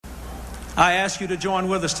I ask you to join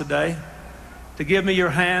with us today, to give me your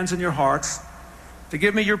hands and your hearts, to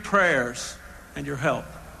give me your prayers and your help.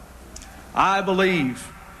 I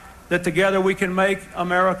believe that together we can make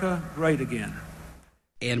America great again.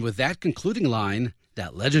 And with that concluding line,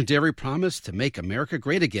 that legendary promise to make America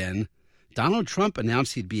great again, Donald Trump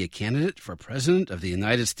announced he'd be a candidate for President of the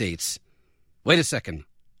United States. Wait a second.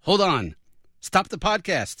 Hold on. Stop the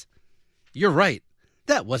podcast. You're right.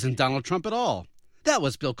 That wasn't Donald Trump at all. That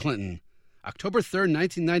was Bill Clinton. October 3rd,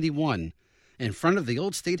 1991, in front of the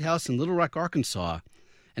old State House in Little Rock, Arkansas,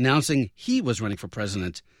 announcing he was running for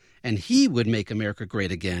president and he would make America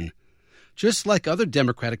great again, just like other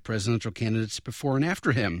Democratic presidential candidates before and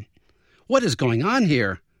after him. What is going on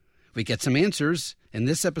here? We get some answers in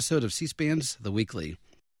this episode of C-SPAN's The Weekly.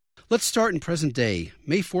 Let's start in present day,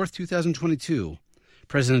 May 4th, 2022.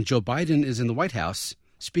 President Joe Biden is in the White House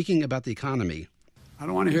speaking about the economy. I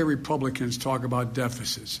don't want to hear Republicans talk about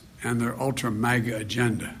deficits and their ultra-MAGA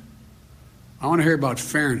agenda. I want to hear about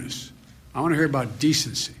fairness. I want to hear about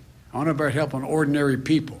decency. I want to hear about helping ordinary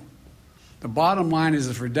people. The bottom line is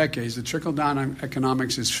that for decades, the trickle-down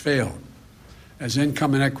economics has failed as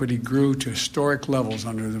income inequity grew to historic levels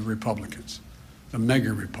under the Republicans, the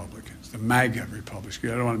mega Republicans, the MAGA Republicans.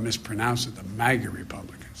 I don't want to mispronounce it, the MAGA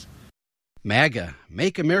Republicans. MAGA,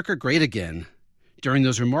 make America great again. During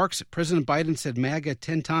those remarks, President Biden said MAGA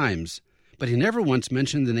 10 times, but he never once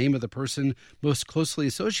mentioned the name of the person most closely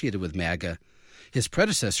associated with MAGA, his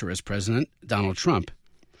predecessor as president, Donald Trump.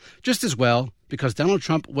 Just as well, because Donald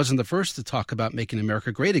Trump wasn't the first to talk about making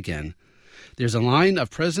America great again. There's a line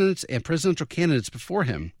of presidents and presidential candidates before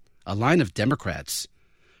him, a line of Democrats.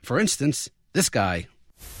 For instance, this guy.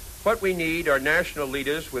 What we need are national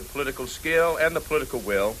leaders with political skill and the political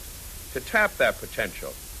will to tap that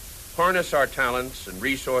potential, harness our talents and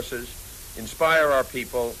resources, inspire our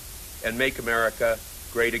people, and make America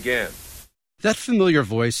great again. That familiar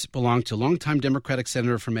voice belonged to longtime Democratic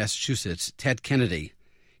Senator from Massachusetts, Ted Kennedy.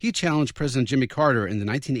 He challenged President Jimmy Carter in the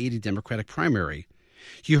 1980 Democratic primary.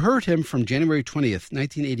 You heard him from January 20th,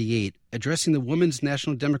 1988, addressing the Women's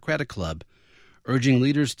National Democratic Club, urging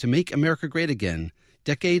leaders to make America great again,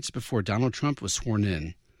 decades before Donald Trump was sworn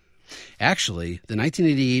in. Actually, the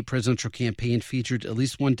 1988 presidential campaign featured at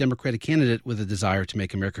least one Democratic candidate with a desire to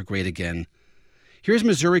make America great again. Here's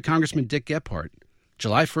Missouri Congressman Dick Gephardt,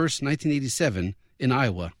 July 1st, 1987, in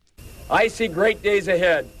Iowa. I see great days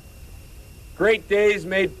ahead. Great days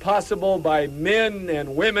made possible by men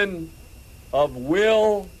and women of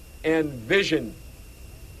will and vision.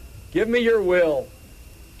 Give me your will.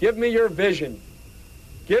 Give me your vision.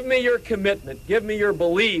 Give me your commitment. Give me your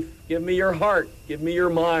belief. Give me your heart. Give me your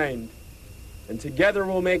mind. And together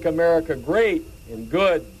we'll make America great and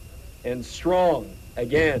good and strong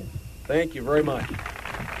again. Thank you very much.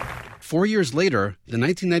 4 years later, the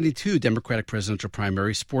 1992 Democratic presidential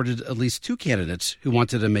primary sported at least two candidates who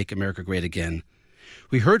wanted to make America great again.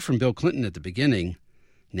 We heard from Bill Clinton at the beginning.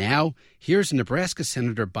 Now, here's Nebraska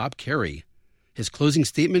Senator Bob Kerrey. His closing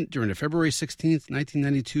statement during the February 16,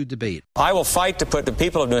 1992 debate. I will fight to put the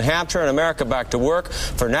people of New Hampshire and America back to work,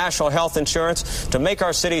 for national health insurance, to make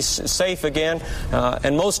our cities safe again,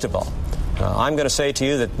 and most of all, I'm going to say to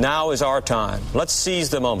you that now is our time. Let's seize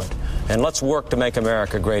the moment, and let's work to make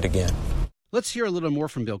America great again. Let's hear a little more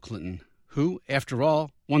from Bill Clinton, who, after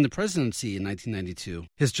all, won the presidency in 1992.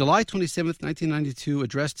 His July 27, 1992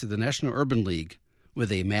 address to the National Urban League with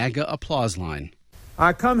a MAGA applause line.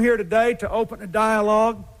 I come here today to open a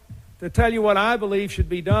dialogue, to tell you what I believe should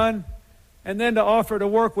be done, and then to offer to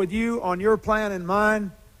work with you on your plan and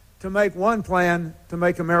mine to make one plan to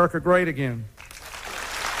make America great again.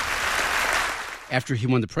 After he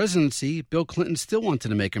won the presidency, Bill Clinton still wanted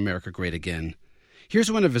to make America great again.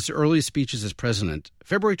 Here's one of his earliest speeches as president,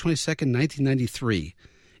 February 22, 1993,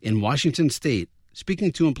 in Washington State,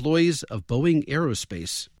 speaking to employees of Boeing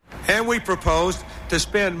Aerospace. And we proposed to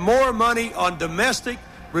spend more money on domestic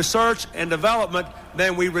research and development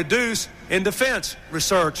than we reduce in defense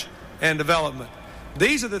research and development.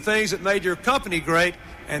 These are the things that made your company great,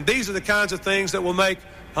 and these are the kinds of things that will make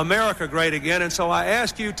America great again. And so I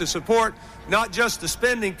ask you to support not just the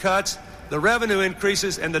spending cuts, the revenue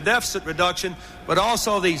increases, and the deficit reduction, but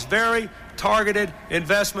also these very targeted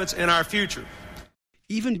investments in our future.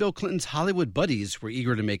 Even Bill Clinton's Hollywood buddies were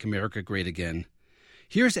eager to make America great again.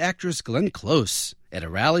 Here's actress Glenn Close at a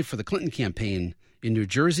rally for the Clinton campaign in New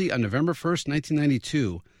Jersey on November 1st,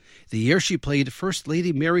 1992, the year she played First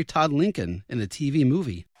Lady Mary Todd Lincoln in a TV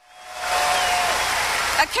movie.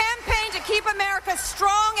 A campaign to keep America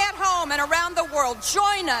strong at home and around the world.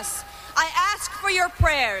 Join us. I ask for your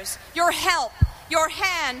prayers, your help, your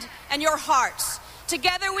hand, and your hearts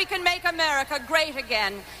Together we can make America great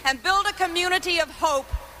again and build a community of hope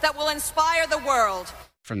that will inspire the world.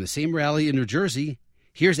 From the same rally in New Jersey,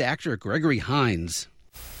 here's actor Gregory Hines.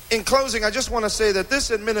 In closing, I just want to say that this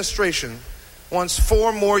administration wants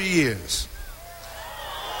 4 more years.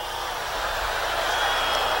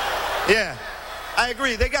 Yeah, I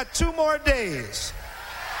agree. They got 2 more days.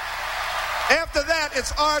 After that,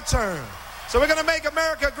 it's our turn. So we're going to make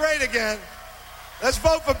America great again. Let's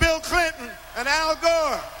vote for Bill Clinton and Al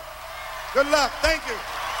Gore. Good luck. Thank you.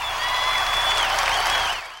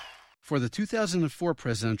 For the 2004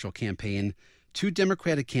 presidential campaign, 2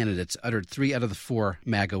 Democratic candidates uttered 3 out of the 4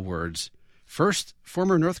 MAGA words. First,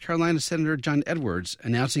 former North Carolina Senator John Edwards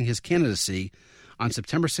announcing his candidacy on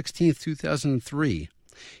September 16, 2003.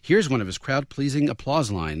 Here's one of his crowd-pleasing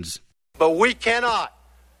applause lines. But we cannot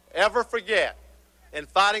ever forget, in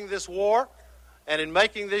fighting this war and in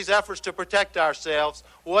making these efforts to protect ourselves,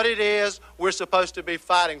 what it is we're supposed to be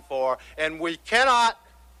fighting for. And we cannot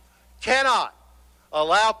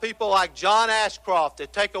allow people like John Ashcroft to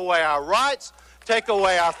take away our rights, take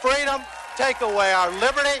away our freedom, take away our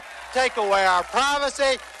liberty, take away our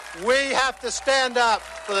privacy. We have to stand up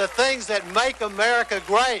for the things that make America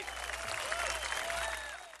great.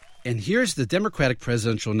 And here's the Democratic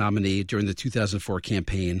presidential nominee during the 2004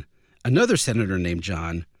 campaign, another senator named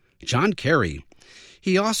John Kerry.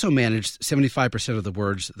 He also managed 75% of the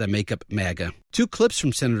words that make up MAGA. 2 clips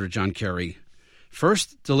from Senator John Kerry.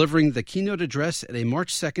 First, delivering the keynote address at a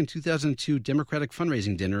March 2, 2002 Democratic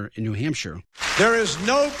fundraising dinner in New Hampshire. There is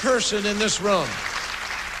no person in this room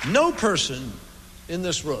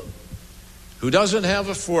who doesn't have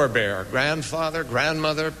a forebear, grandfather,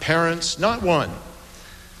 grandmother, parents, not one,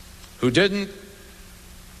 who didn't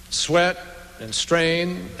sweat and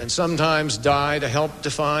strain and sometimes die to help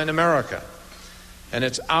define America. And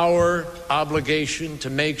it's our obligation to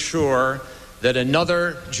make sure that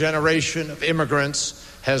another generation of immigrants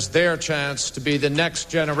has their chance to be the next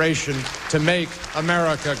generation to make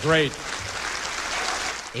America great.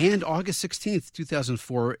 And August 16,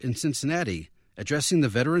 2004 in Cincinnati, addressing the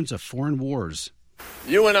veterans of foreign wars.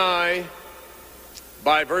 You and I,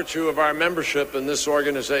 by virtue of our membership in this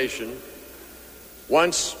organization,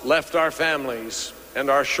 once left our families and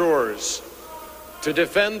our shores to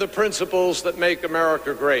defend the principles that make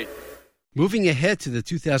America great. Moving ahead to the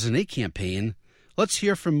 2008 campaign, let's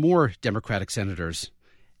hear from more Democratic senators.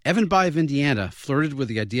 Evan Bayh of Indiana flirted with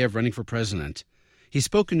the idea of running for president. He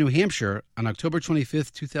spoke in New Hampshire on October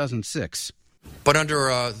 25, 2006. But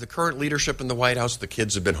under the current leadership in the White House, the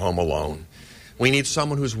kids have been home alone. We need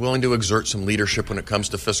someone who's willing to exert some leadership when it comes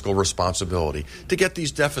to fiscal responsibility, to get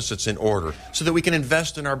these deficits in order so that we can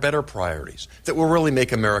invest in our better priorities, that will really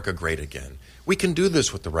make America great again. We can do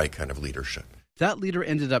this with the right kind of leadership. That leader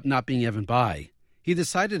ended up not being Evan Bayh. He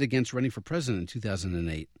decided against running for president in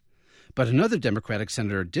 2008. But another Democratic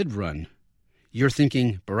senator did run. You're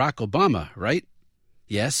thinking Barack Obama, right?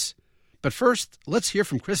 Yes. But first, let's hear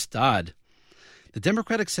from Chris Dodd. The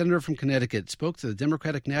Democratic senator from Connecticut spoke to the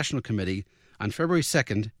Democratic National Committee on February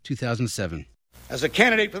 2nd, 2007. As a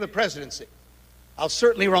candidate for the presidency, I'll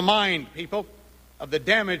certainly remind people of the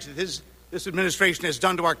damage that this administration has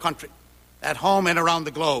done to our country, at home and around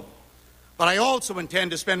the globe. But I also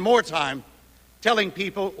intend to spend more time telling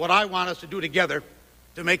people what I want us to do together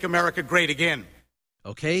to make America great again.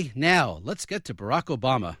 Okay, now let's get to Barack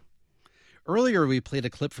Obama. Earlier, we played a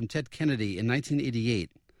clip from Ted Kennedy in 1988.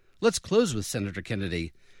 Let's close with Senator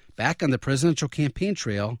Kennedy, back on the presidential campaign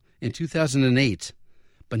trail in 2008,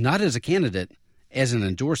 but not as a candidate, as an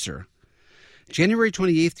endorser. January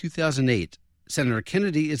 28, 2008, Senator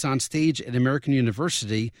Kennedy is on stage at American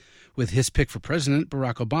University with his pick for president,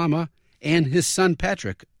 Barack Obama, and his son,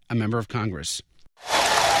 Patrick, a member of Congress.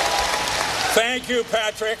 Thank you,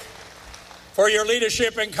 Patrick, for your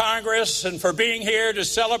leadership in Congress and for being here to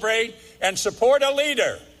celebrate and support a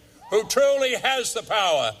leader who truly has the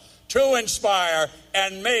power to inspire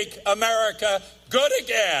and make America good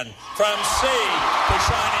again from sea to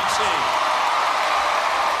shining sea.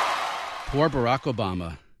 Poor Barack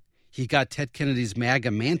Obama. He got Ted Kennedy's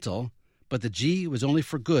MAGA mantle, but the G was only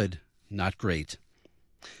for good, not great.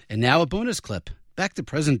 And now a bonus clip, back to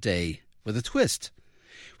present day, with a twist.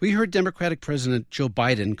 We heard Democratic President Joe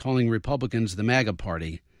Biden calling Republicans the MAGA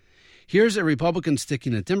party. Here's a Republican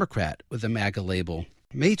sticking a Democrat with a MAGA label.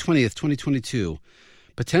 May 20th, 2022,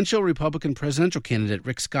 potential Republican presidential candidate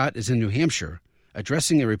Rick Scott is in New Hampshire,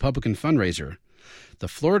 addressing a Republican fundraiser. The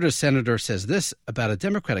Florida senator says this about a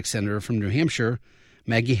Democratic senator from New Hampshire,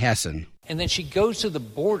 Maggie Hassan. And then she goes to the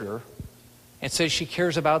border and says she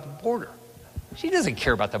cares about the border. She doesn't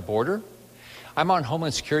care about the border. I'm on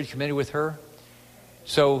Homeland Security Committee with her.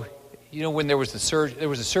 So when there was a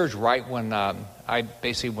surge right when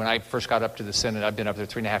when I first got up to the Senate. I've been up there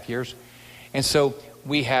 3.5 years. And so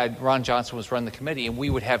we had, Ron Johnson was running the committee, and we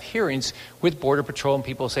would have hearings with Border Patrol and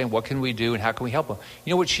people saying, what can we do and how can we help them?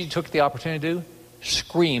 You know what she took the opportunity to do?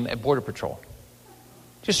 Scream at Border Patrol.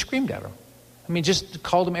 Just screamed at them. I mean, just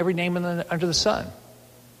called them every name under the sun.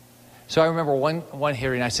 So I remember one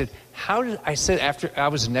hearing, I said, after I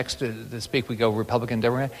was next to speak, we go Republican,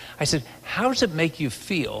 Democrat. I said, how does it make you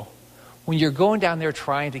feel when you're going down there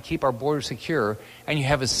trying to keep our border secure and you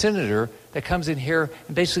have a senator that comes in here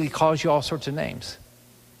and basically calls you all sorts of names?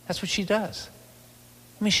 That's what she does.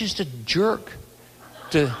 I mean, she's just a jerk.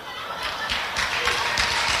 I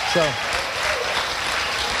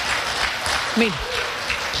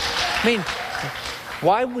mean,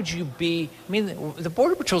 why would you be... I mean, the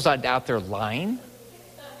Border Patrol's not out there lying.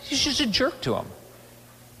 She's just a jerk to them.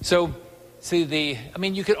 So, see,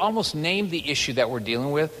 you could almost name the issue that we're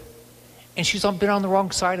dealing with, and she's been on the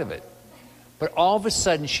wrong side of it. But all of a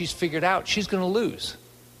sudden, she's figured out she's going to lose.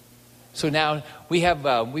 So now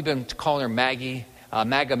we've been calling her Maggie,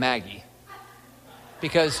 MAGA Maggie,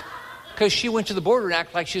 because she went to the border and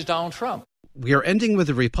acted like she's Donald Trump. We are ending with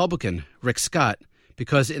a Republican, Rick Scott,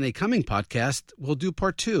 because in a coming podcast, we'll do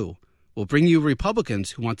part 2. We'll bring you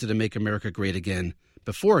Republicans who wanted to make America great again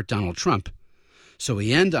before Donald Trump. So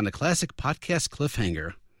we end on a classic podcast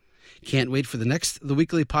cliffhanger. Can't wait for the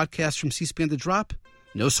weekly podcast from C-SPAN to drop?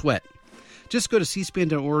 No sweat. Just go to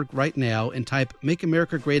cspan.org right now and type Make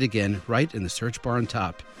America Great Again right in the search bar on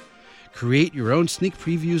top. Create your own sneak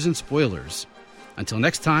previews and spoilers. Until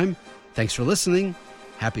next time, thanks for listening,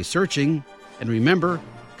 happy searching, and remember,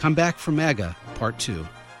 come back for MAGA Part 2.